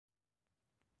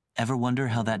Ever wonder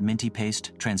how that minty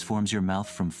paste transforms your mouth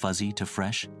from fuzzy to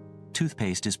fresh?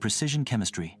 Toothpaste is precision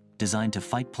chemistry designed to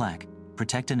fight plaque,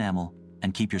 protect enamel,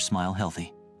 and keep your smile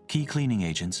healthy. Key cleaning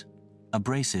agents: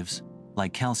 abrasives,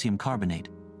 like calcium carbonate,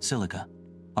 silica,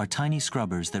 are tiny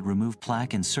scrubbers that remove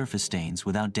plaque and surface stains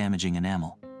without damaging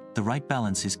enamel. The right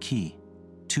balance is key.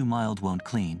 Too mild won't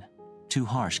clean. Too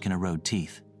harsh can erode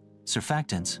teeth.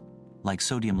 Surfactants, like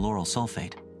sodium lauryl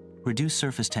sulfate, reduce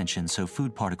surface tension so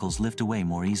food particles lift away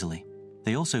more easily.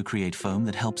 They also create foam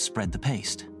that helps spread the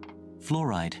paste.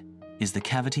 Fluoride is the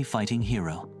cavity-fighting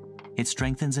hero. It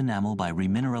strengthens enamel by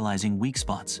remineralizing weak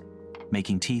spots,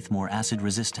 making teeth more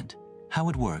acid-resistant. How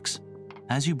it works: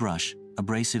 as you brush,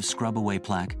 abrasives scrub away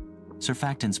plaque,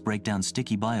 surfactants break down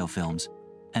sticky biofilms,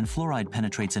 and fluoride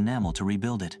penetrates enamel to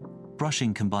rebuild it.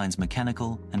 Brushing combines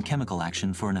mechanical and chemical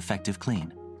action for an effective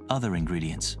clean. Other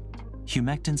ingredients: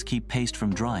 humectants keep paste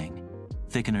from drying,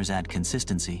 thickeners add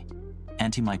consistency,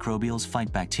 antimicrobials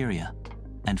fight bacteria,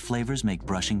 and flavors make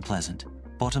brushing pleasant.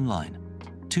 Bottom line: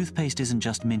 toothpaste isn't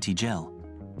just minty gel,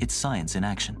 it's science in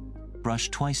action. Brush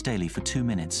twice daily for 2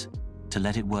 minutes to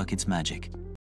let it work its magic.